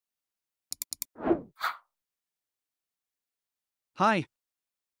Hi.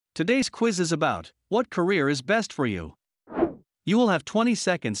 Today's quiz is about what career is best for you. You will have 20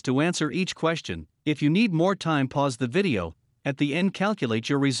 seconds to answer each question. If you need more time, pause the video. At the end, calculate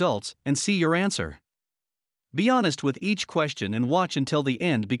your results and see your answer. Be honest with each question and watch until the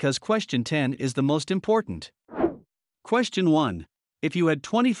end because question 10 is the most important. Question 1. If you had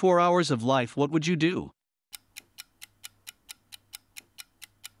 24 hours of life, what would you do?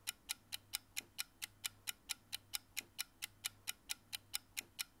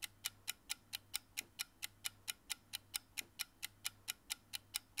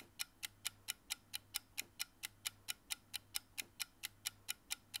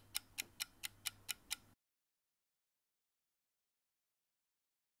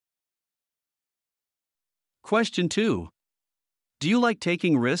 Question 2. Do you like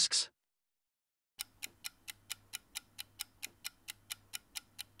taking risks?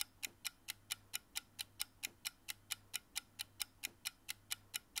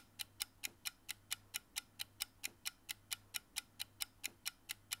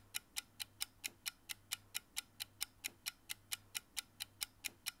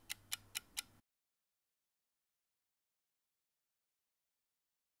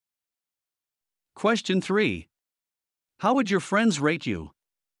 Question 3. How would your friends rate you?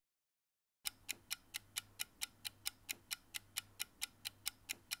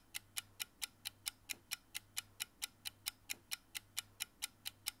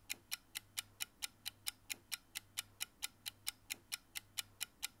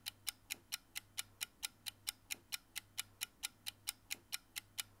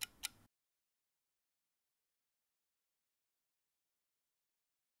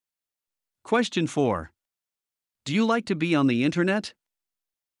 Question 4. Do you like to be on the internet?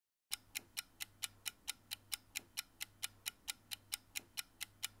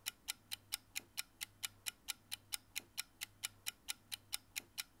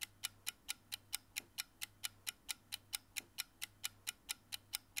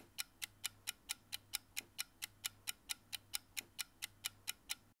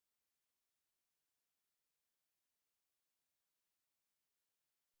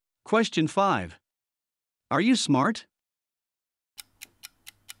 Question 5. Are you smart?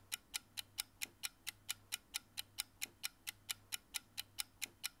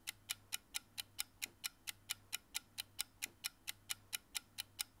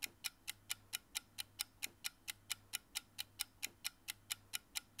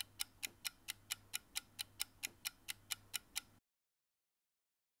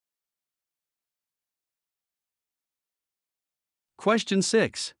 Question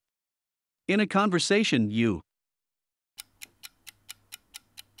 6. In a conversation, you.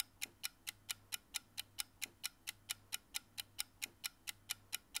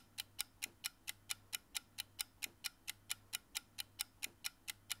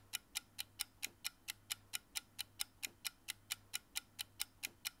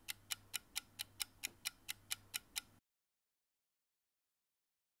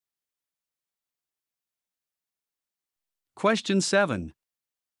 Question 7.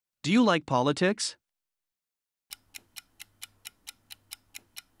 Do you like politics?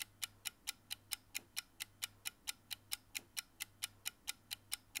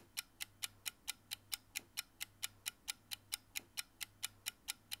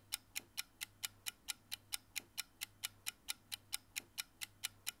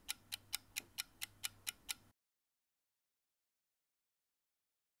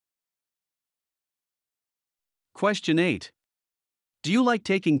 Question 8. Do you like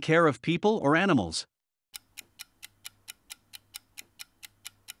taking care of people or animals?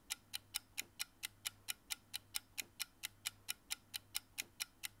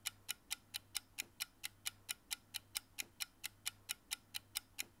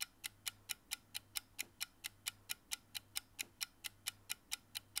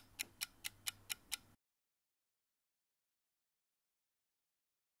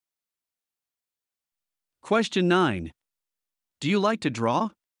 Question 9. Do you like to draw?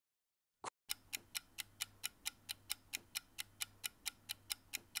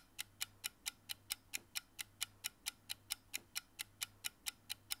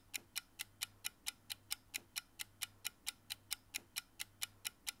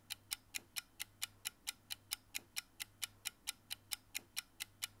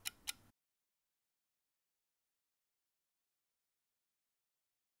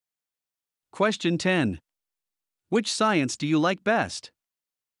 Question 10. Which science do you like best?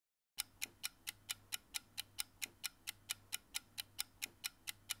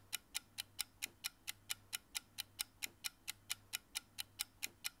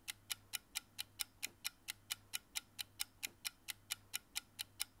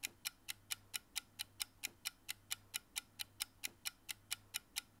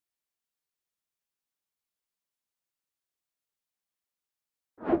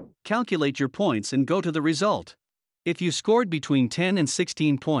 calculate your points and go to the result. If you scored between 10 and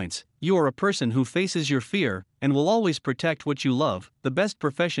 16 points, you are a person who faces your fear and will always protect what you love. The best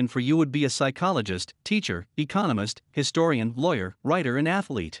profession for you would be a psychologist, teacher, economist, historian, lawyer, writer, and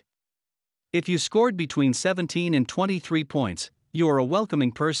athlete. If you scored between 17 and 23 points, you are a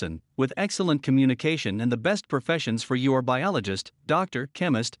welcoming person, with excellent communication, and the best professions for you are biologist, doctor,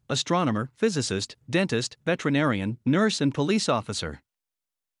 chemist, astronomer, physicist, dentist, veterinarian, nurse, and police officer.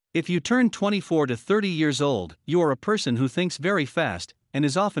 If you turn 24 to 30 years old, you are a person who thinks very fast and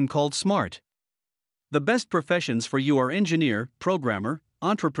is often called smart. The best professions for you are engineer, programmer,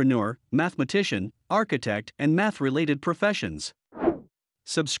 entrepreneur, mathematician, architect, and math-related professions.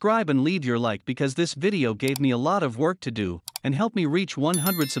 Subscribe and leave your like because this video gave me a lot of work to do and helped me reach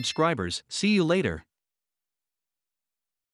 100 subscribers. See you later.